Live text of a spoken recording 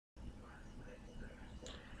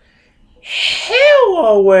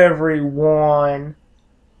Hello everyone,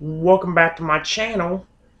 welcome back to my channel,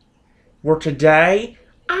 where today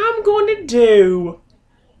I'm going to do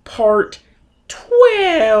part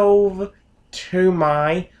 12 to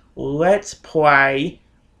my Let's Play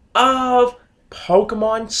of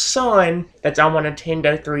Pokemon Sun that's on my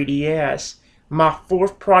Nintendo 3DS, my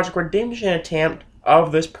fourth Project Redemption attempt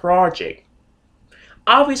of this project.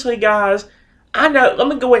 Obviously guys, I know, let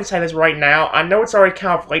me go ahead and say this right now. I know it's already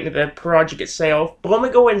kind of late into the project itself, but let me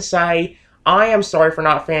go ahead and say I am sorry for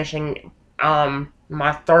not finishing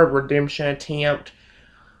my third redemption attempt.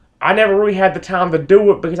 I never really had the time to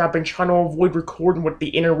do it because I've been trying to avoid recording with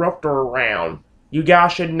the interrupter around. You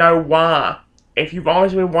guys should know why. If you've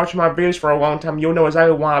always been watching my videos for a long time, you'll know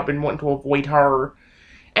exactly why I've been wanting to avoid her.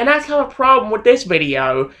 And that's kind of a problem with this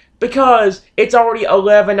video, because it's already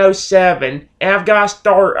 11:07, and I've got to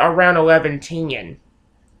start around 11:10.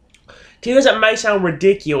 To you, it may sound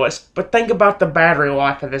ridiculous, but think about the battery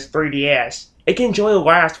life of this 3DS. It can generally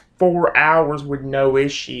last 4 hours with no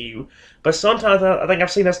issue, but sometimes I think I've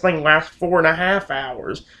seen this thing last 4.5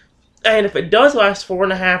 hours. And if it does last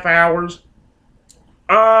 4.5 hours,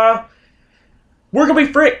 we're going to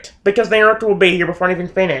be fricked, because the interrupter will be here before I even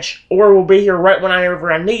finish. Or will be here right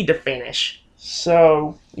whenever I need to finish.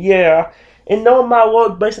 So, yeah. And knowing my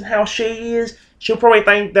luck based on how she is, she'll probably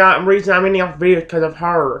think that the reason I'm ending off videos because of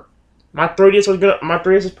her. My 3DS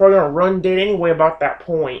is probably going to run dead anyway about that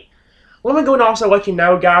point. Let me go and also let you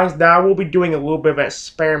know, guys, that I will be doing a little bit of an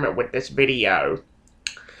experiment with this video.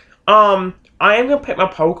 I am going to pet my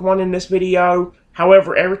Pokemon in this video.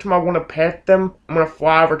 However, every time I want to pet them, I'm going to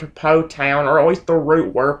fly over to Po Town, or at least the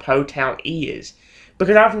route where Po Town is.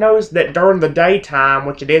 Because I've noticed that during the daytime,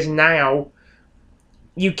 which it is now,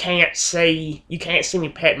 you can't see me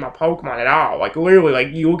petting my Pokemon at all. Like, literally, like,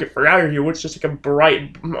 you look at Feraligatr, it's just like a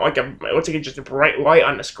bright, it looks like just a bright light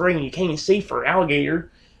on the screen. You can't even see Feraligatr.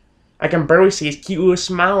 I can barely see his cute little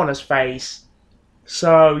smile on his face.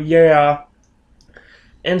 So, yeah.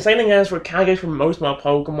 And same thing as what kind of goes for most of my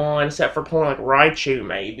Pokemon, except for point like Raichu,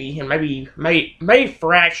 maybe. And maybe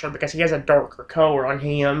Fracture, because he has a darker color on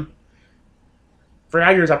him.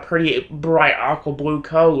 Fracture is a pretty bright aqua blue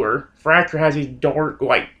color. Fracture has these dark,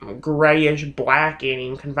 like, grayish black in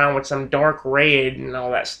him, combined with some dark red and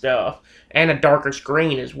all that stuff. And a darker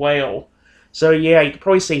green as well. So yeah, you can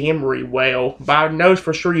probably see him really well. But I know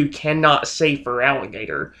for sure you cannot see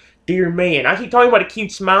Feraligatr. Dear me, and I keep talking about a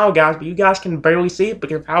cute smile, guys, but you guys can barely see it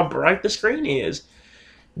because of how bright the screen is.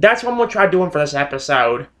 That's what I'm going to try doing for this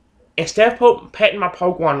episode. Instead of petting my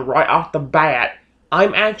Pokemon right off the bat,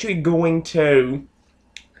 I'm actually going to,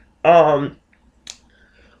 I'm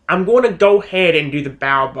going to go ahead and do the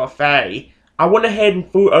Battle Buffet. I went ahead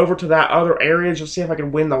and flew over to that other area just to see if I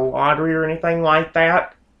could win the lottery or anything like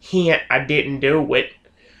that. Hint, I didn't do it.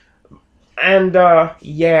 And,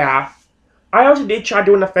 yeah. I also did try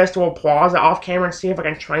doing the Festival Plaza off camera and see if I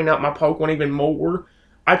can train up my Pokemon even more.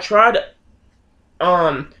 I tried,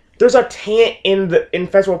 there's a tent in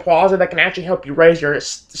Festival Plaza that can actually help you raise your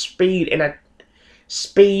speed and,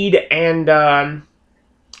 oh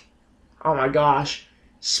my gosh,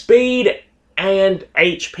 speed and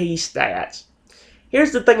HP stats.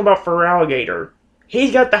 Here's the thing about Feraligatr.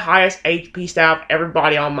 He's got the highest HP stat of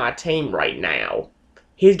everybody on my team right now.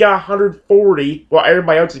 He's got 140, while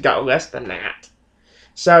everybody else has got less than that.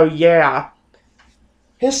 So, yeah.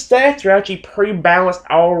 His stats are actually pretty balanced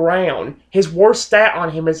all around. His worst stat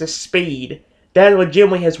on him is his speed. That is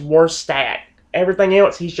legitimately his worst stat. Everything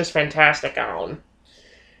else he's just fantastic on.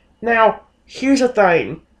 Now, here's the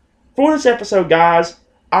thing. For this episode, guys,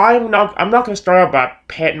 I'm not going to start out by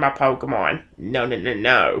petting my Pokemon.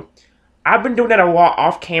 No. I've been doing that a lot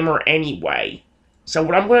off camera anyway. So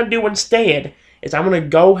what I'm going to do instead is I'm going to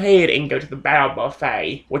go ahead and go to the Battle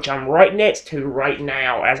Buffet, which I'm right next to right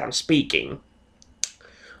now as I'm speaking.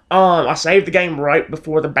 I saved the game right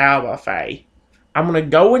before the Battle Buffet. I'm going to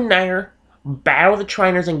go in there, battle the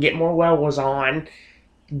trainers and get more levels on,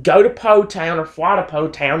 go to Po Town or fly to Po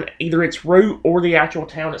Town, either its route or the actual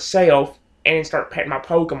town itself, and start petting my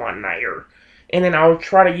Pokemon there. And then I'll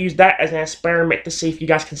try to use that as an experiment to see if you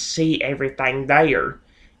guys can see everything there.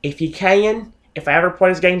 If you can, if I ever play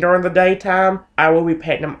this game during the daytime, I will be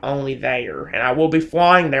petting them only there. And I will be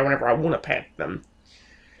flying there whenever I want to pet them.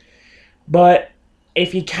 But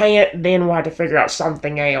if you can't, then we'll have to figure out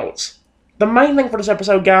something else. The main thing for this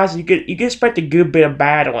episode, guys, is you can expect a good bit of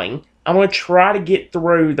battling. I'm going to try to get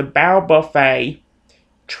through the Battle Buffet,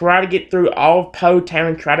 try to get through all of Po Town,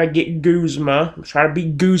 and try to get Guzma, try to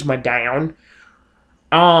beat Guzma down.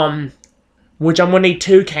 Which I'm going to need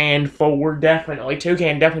Toucan for, definitely.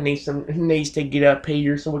 Toucan definitely needs to get up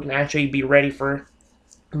here so we can actually be ready for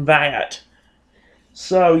that.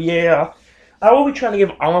 So, yeah. I will be trying to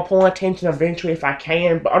give all my point attention eventually if I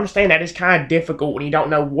can, but understand that it's kind of difficult when you don't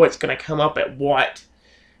know what's going to come up at what.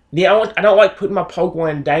 I don't like putting my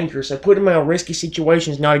Pokemon in danger, so putting them in a risky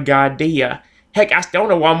situation is not a good idea. Heck, I still don't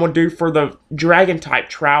know what I'm going to do for the Dragon-type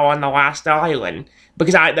trial on the last island,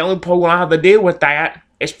 because the only Pokemon I have to deal with that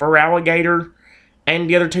is Feraligatr and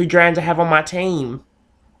the other two dragons I have on my team.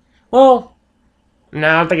 Well, no,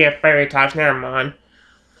 I'm thinking of Fairy types, never mind.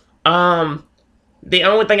 The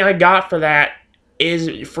only thing I got for that is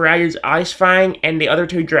Feraligatr's Ice Fang and the other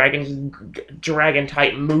two dragons,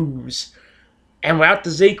 Dragon-type moves. And without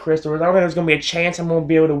the Z Crystal, I don't think there's going to be a chance I'm going to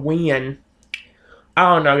be able to win.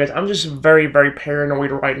 I don't know, guys. I'm just very, very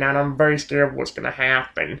paranoid right now, and I'm very scared of what's going to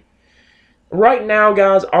happen. Right now,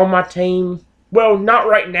 guys, on my team, well, not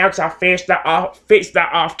right now because I fixed that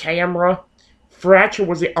off camera. Fracture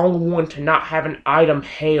was the only one to not have an item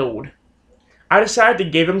held. I decided to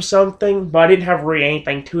give him something, but I didn't have really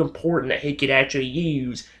anything too important that he could actually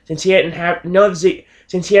use, since he has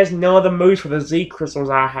none of the moves for the Z crystals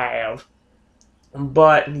I have.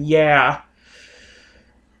 But yeah,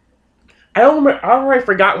 I don't remember. I've already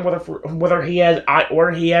forgotten whether he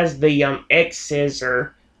has the X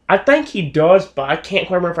Scissor. I think he does, but I can't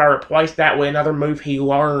quite remember if I replaced that with another move he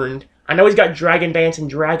learned. I know he's got Dragon Dance and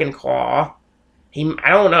Dragon Claw. I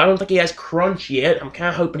don't know. I don't think he has Crunch yet. I'm kind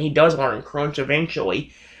of hoping he does learn Crunch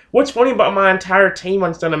eventually. What's funny about my entire team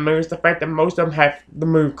on Sun and Moon is the fact that most of them have the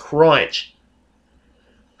move Crunch.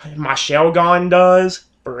 My Shelgon does.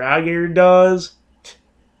 Feraligatr does.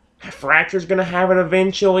 Fracture's gonna have it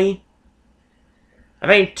eventually. I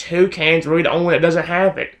think Toucan's really the only one that doesn't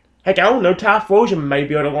have it. Heck, I don't know. Typhlosion may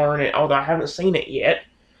be able to learn it, although I haven't seen it yet.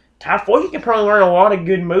 Typhlosion can probably learn a lot of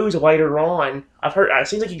good moves later on. I've heard it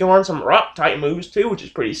seems like he can learn some rock type moves too, which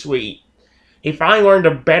is pretty sweet. He finally learned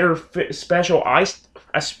a better special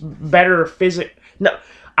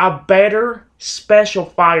special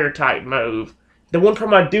fire type move. The one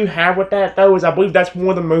problem I do have with that though is I believe that's one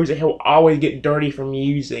of the moves that he'll always get dirty from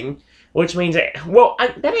using. Which means that, well,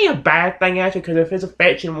 that ain't a bad thing actually, because if his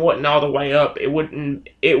affection wasn't all the way up, it wouldn't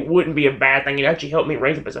be a bad thing. It actually helped me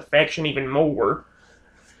raise up his affection even more.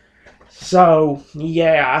 So,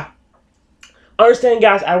 yeah. Understand,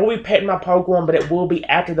 guys, I will be petting my Pokemon, but it will be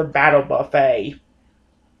after the Battle Buffet.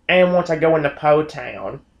 And once I go into Po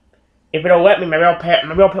Town. If it'll let me, maybe I'll put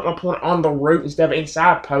my Pokemon on the route instead of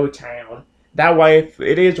inside Po Town. That way, if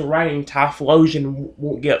it is raining, Typhlosion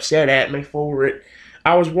won't get upset at me for it.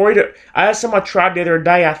 I was worried. That's something I tried the other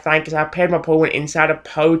day, I think, is I petted my Pokemon inside of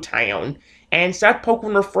Po Town. And inside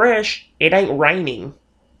Pokemon Refresh, it ain't raining.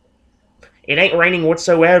 It ain't raining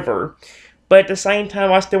whatsoever. But at the same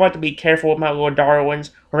time, I still have to be careful with my little darlings.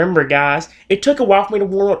 Remember, guys, it took a while for me to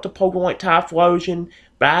warm up to Pokemon like Typhlosion,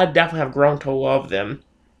 but I definitely have grown to love them.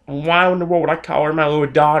 Why in the world would I call her my little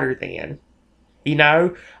daughter then? You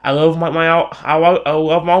know, I love I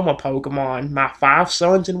love all my Pokemon, my 5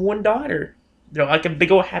 sons and 1 daughter. They're like a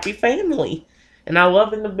big old happy family, and I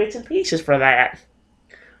love them to bits and pieces for that.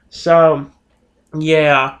 So,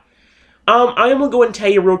 yeah. I am going to go and tell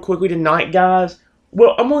you real quickly tonight, guys.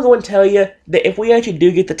 Well, I'm going to go and tell you that if we actually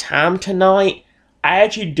do get the time tonight, I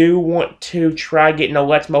actually do want to try getting a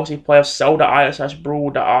Let's Mostly Play of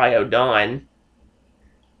Soul.io/Brawl.io done.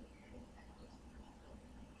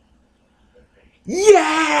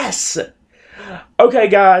 Yes! Okay,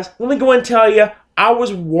 guys, let me go and tell you, I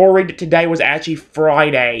was worried that today was actually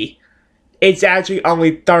Friday. It's actually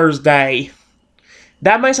only Thursday.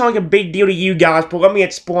 That may sound like a big deal to you guys, but let me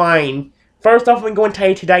explain. First off, I'm going to tell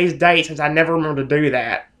you today's date since I never remember to do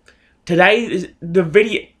that. Today's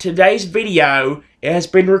video has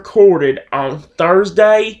been recorded on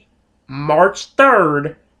Thursday, March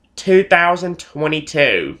 3rd,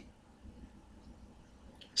 2022.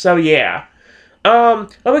 So yeah. Let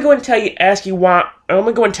me go and tell you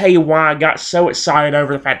why I got so excited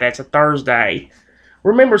over the fact that it's a Thursday.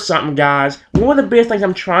 Remember something, guys. One of the biggest things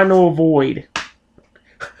I'm trying to avoid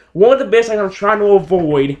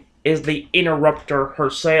is the interrupter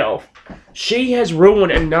herself. She has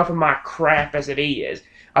ruined enough of my crap as it is.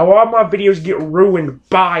 A lot of my videos get ruined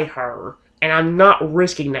by her, and I'm not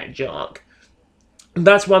risking that junk.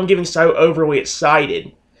 That's why I'm getting so overly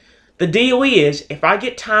excited. The deal is, if I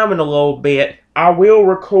get time in a little bit, I will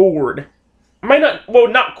record.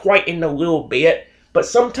 Not quite in a little bit, but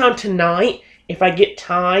sometime tonight, if I get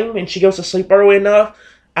time and she goes to sleep early enough,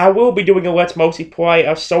 I will be doing a Let's Mostly Play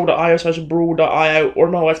of Soul.io/Brawl.io or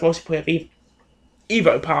my Let's Mostly Play of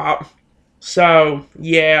EvoPop. So,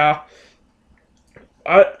 yeah.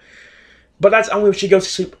 But that's only if she goes to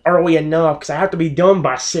sleep early enough, because I have to be done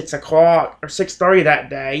by 6 o'clock or 6:30 that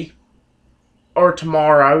day. Or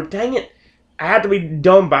tomorrow. Dang it. I had to be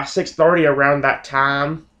done by 6:30 around that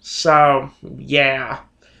time. So, yeah.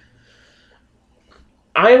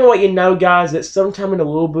 I am gonna let you know, guys, that sometime in a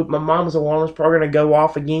little bit, my mom's alarm is probably gonna go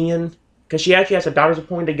off again. Because she actually has a doctor's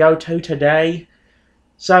appointment to go to today.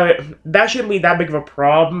 So, that shouldn't be that big of a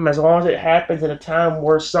problem, as long as it happens at a time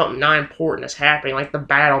where something not important is happening, like the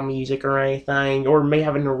battle music or anything, or me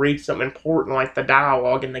having to read something important like the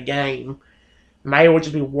dialogue in the game. Maybe we'll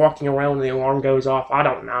just be walking around when the alarm goes off. I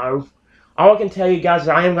don't know. All I can tell you guys is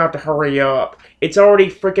I am going to have to hurry up. It's already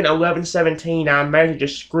freaking 11:17. I imagine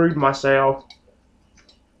just screwed myself.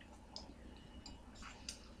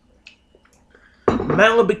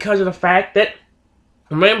 Mainly because of the fact that,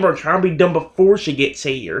 remember, I'm trying to be done before she gets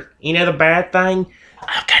here. You know the bad thing?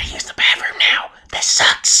 I've got to use the bathroom now. That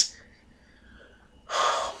sucks.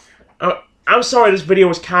 I'm sorry this video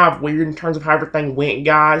was kind of weird in terms of how everything went,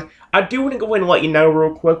 guys. I do want to go ahead and let you know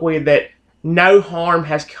real quickly that no harm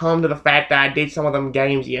has come to the fact that I did some of them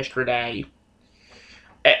games yesterday.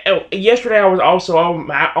 Yesterday I was also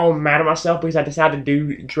all mad at myself because I decided to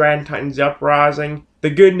do Dragon Titans Uprising. The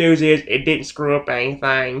good news is it didn't screw up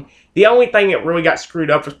anything. The only thing that really got screwed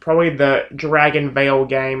up was probably the Dragon Veil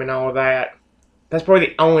game and all of that. That's probably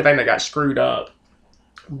the only thing that got screwed up.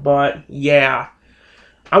 But, yeah.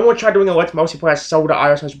 I'm going to try doing a Let's Mostly Play as Soda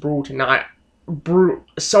IO/Brawl tonight.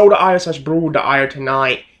 Soda IO/Brawl to IO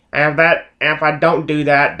tonight. And if I don't do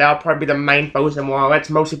that, that'll probably be the main focus in one. Let's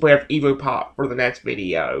mostly play with Evo Pop for the next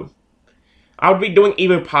video. I would be doing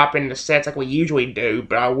Evo Pop in the sets like we usually do,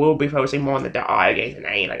 but I will be focusing more on the IO games and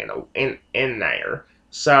anything in there.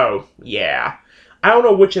 So, yeah. I don't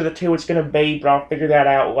know which of the two it's going to be, but I'll figure that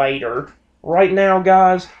out later. Right now,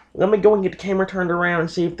 guys, let me go and get the camera turned around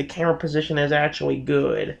and see if the camera position is actually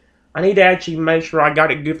good. I need to actually make sure I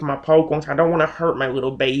got it good for my Pokemon. I don't want to hurt my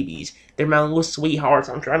little babies. They're my little sweethearts.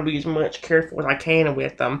 I'm trying to be as much careful as I can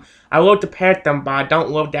with them. I love to pet them, but I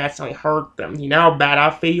don't love to accidentally hurt them. You know how bad I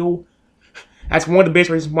feel? That's one of the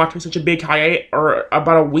biggest reasons why I took such a big hiatus, or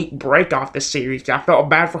about a week break off this series. I felt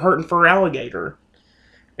bad for hurting Fur Alligator.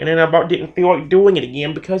 And then I about didn't feel like doing it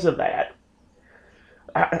again because of that.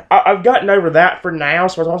 I've gotten over that for now,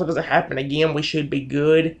 so as long as it doesn't happen again, we should be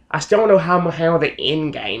good. I still don't know how I'm going to handle the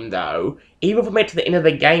end game, though. Even if we make it to the end of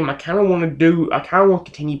the game, I kind of want to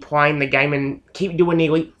continue playing the game and keep doing the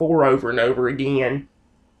Elite Four over and over again.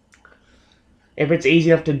 If it's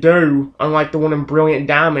easy enough to do, unlike the one in Brilliant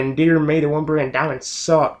Diamond. Dear me, the one in Brilliant Diamond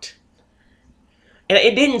sucked. And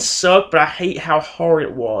it didn't suck, but I hate how hard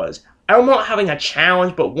it was. I'm not having a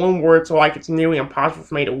challenge, but one where it's like it's nearly impossible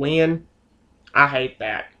for me to win. I hate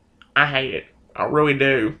that. I hate it. I really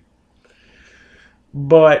do.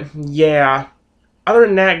 But, yeah. Other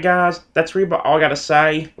than that, guys, that's really about all I gotta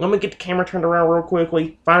say. Let me get the camera turned around real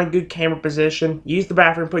quickly. Find a good camera position. Use the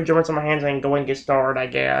bathroom, put Germans on my hands, and go and get started, I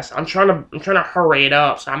guess. I'm trying to hurry it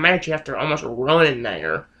up, so I may actually have to almost run in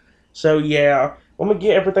there. So, yeah. Let me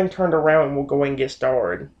get everything turned around, and we'll go and get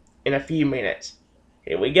started in a few minutes.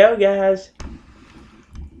 Here we go, guys.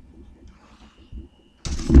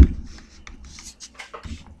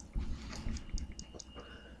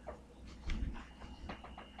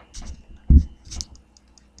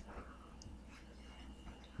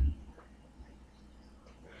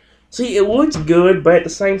 See, it looks good, but at the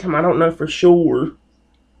same time, I don't know for sure.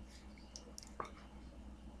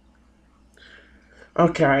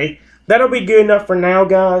 Okay, that'll be good enough for now,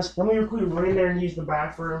 guys. Let me quickly run in there and use the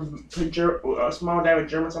bathroom, put a small dab of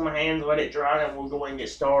Germans on my hands, let it dry, and we'll go and get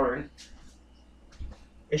started.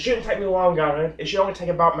 It shouldn't take me long, guys. It should only take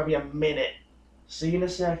about maybe a minute. See you in a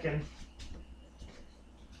second.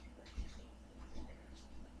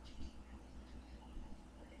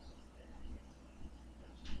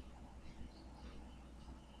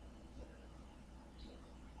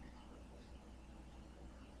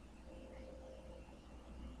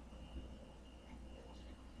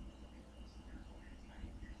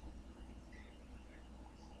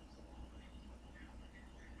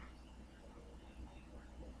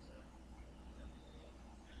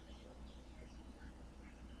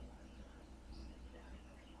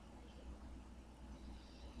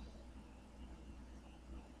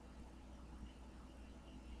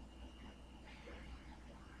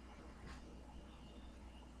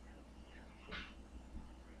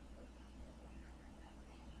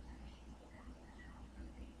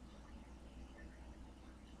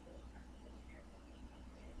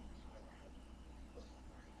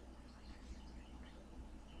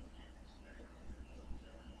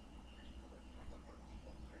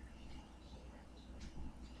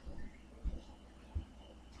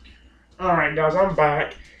 Alright, guys, I'm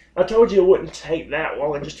back. I told you it wouldn't take that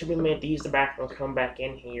long. It just took me a minute to use the bathroom and come back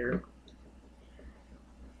in here.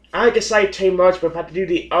 I could say too much, but if I had to do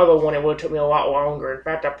the other one, it would have took me a lot longer. In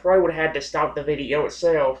fact, I probably would have had to stop the video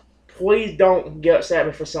itself. Please don't get upset at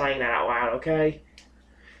me for saying that out loud, okay?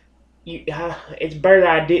 It's better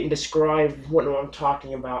that I didn't describe what I'm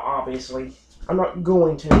talking about, obviously. I'm not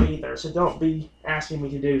going to either, so don't be asking me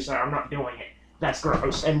to do so. I'm not doing it. That's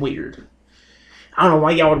gross and weird. I don't know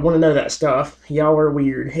why y'all would want to know that stuff. Y'all are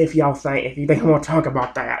weird if you think I want to talk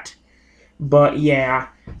about that. But yeah,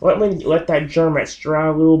 let that Germans dry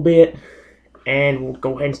a little bit, and we'll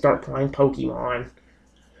go ahead and start playing Pokemon.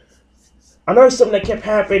 I noticed something that kept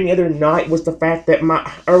happening the other night was the fact that when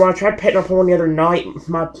I tried petting up one the other night,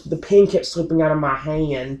 the pen kept slipping out of my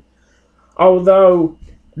hand. Although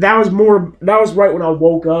that was right when I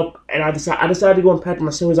woke up, and I decided to go and pet them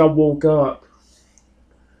as soon as I woke up.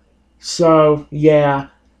 So yeah,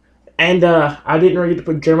 and I didn't really get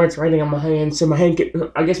to put Germans or anything on my hands, so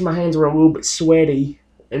I guess my hands were a little bit sweaty,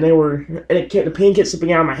 and the pen kept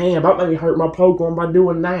slipping out of my hand. About made me hurt my Pokemon by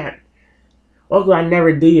doing that. Luckily, I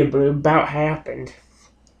never did, but it about happened.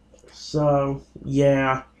 So,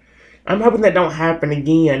 yeah. I'm hoping that don't happen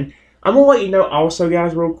again. I'm going to let you know also,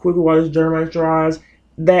 guys, real quickly while this German dries,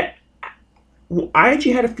 that I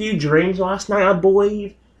actually had a few dreams last night, I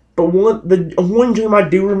believe. But one dream I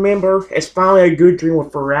do remember is finally a good dream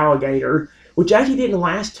with Feraligatr, which actually didn't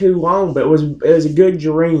last too long, but it was a good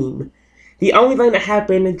dream. The only thing that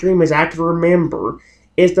happened in the dream is I can remember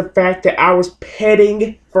is the fact that I was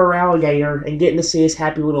petting Feraligatr and getting to see his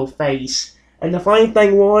happy little face. And the funny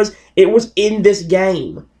thing was, it was in this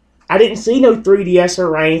game. I didn't see no 3DS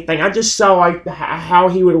or anything. I just saw like how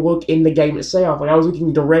he would look in the game itself. Like I was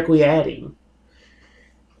looking directly at him.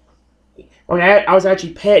 Like I was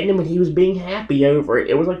actually petting him and he was being happy over it.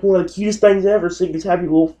 It was like one of the cutest things ever, seeing his happy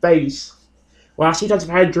little face. Well, I see times I've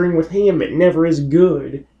had a dream with him, it never is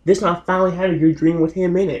good. This time I finally had a good dream with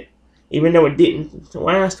him in it. Even though it didn't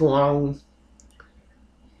last long.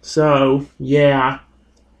 So, yeah.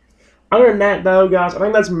 Other than that, though, guys, I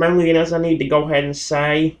think that's mainly the news I need to go ahead and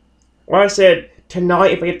say. Like I said,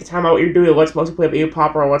 tonight, if I get the time out here to do it, let's mostly play Video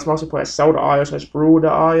Popper, or let's mostly play Soda.io, so it's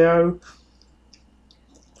Brew.io.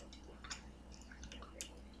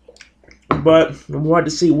 But we'll have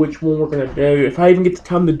to see which one we're going to do. If I even get the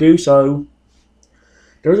time to do so,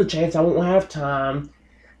 there's a chance I won't have time.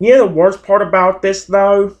 You know the worst part about this,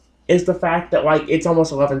 though? Is the fact that, like, it's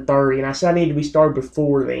almost 11:30, and I said I need to be started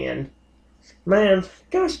before then. Man,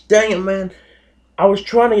 gosh dang it, man. I was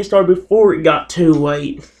trying to get started before it got too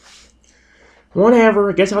late. Whatever,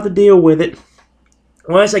 I guess I'll have to deal with it.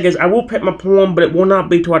 Well, I guess I will pet my poem, but it will not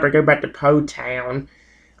be till after I go back to Po Town.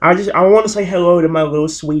 I want to say hello to my little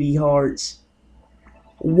sweetie hearts.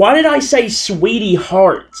 Why did I say sweetie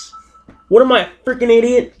hearts? What am I, a freaking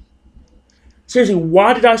idiot? Seriously,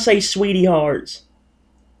 why did I say sweetie hearts?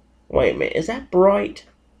 Wait a minute, is that bright?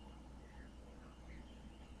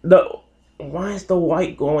 Why is the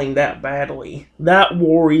light glowing that badly? That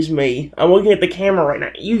worries me. I'm looking at the camera right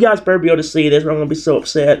now. You guys better be able to see this, or I'm going to be so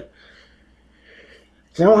upset.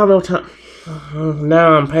 I don't have no time.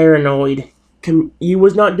 Now I'm paranoid. You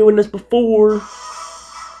was not doing this before.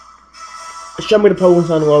 Show me the Poland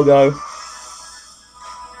Sun logo.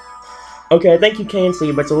 Okay, I think you can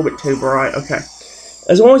see it, but it's a little bit too bright. Okay.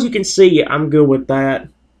 As long as you can see it, I'm good with that.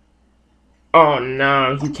 Oh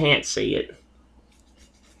no, you can't see it.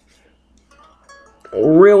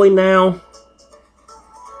 Really now?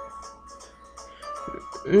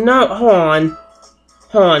 No, hold on.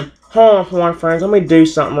 Hold on, friends. Let me do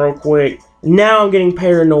something real quick. Now I'm getting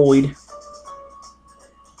paranoid.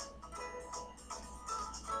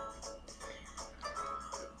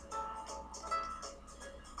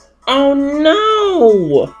 Oh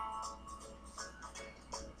no!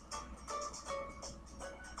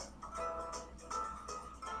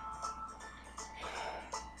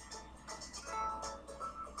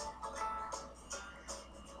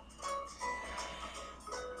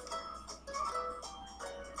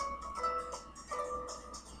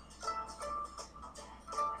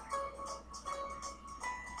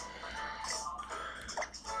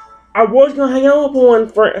 I was gonna hang up on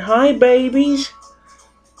for hi babies.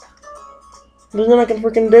 There's nothing I can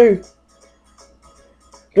freaking do.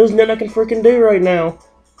 There's nothing I can freaking do right now.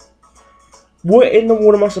 What in the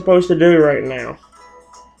world am I supposed to do right now?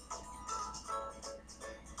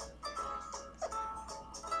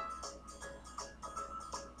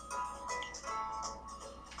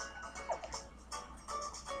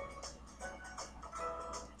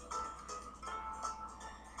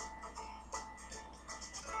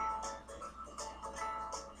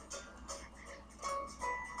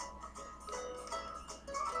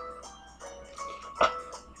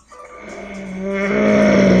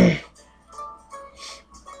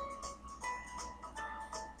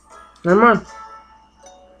 Never mind.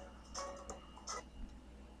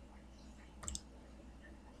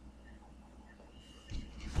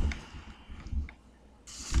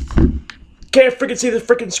 Can't freaking see the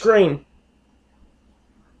freaking screen.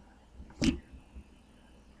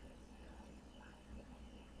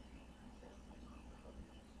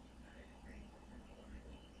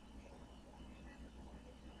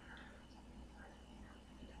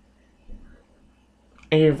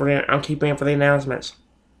 I'll keep in for the announcements.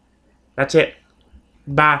 That's it.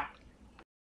 Bye.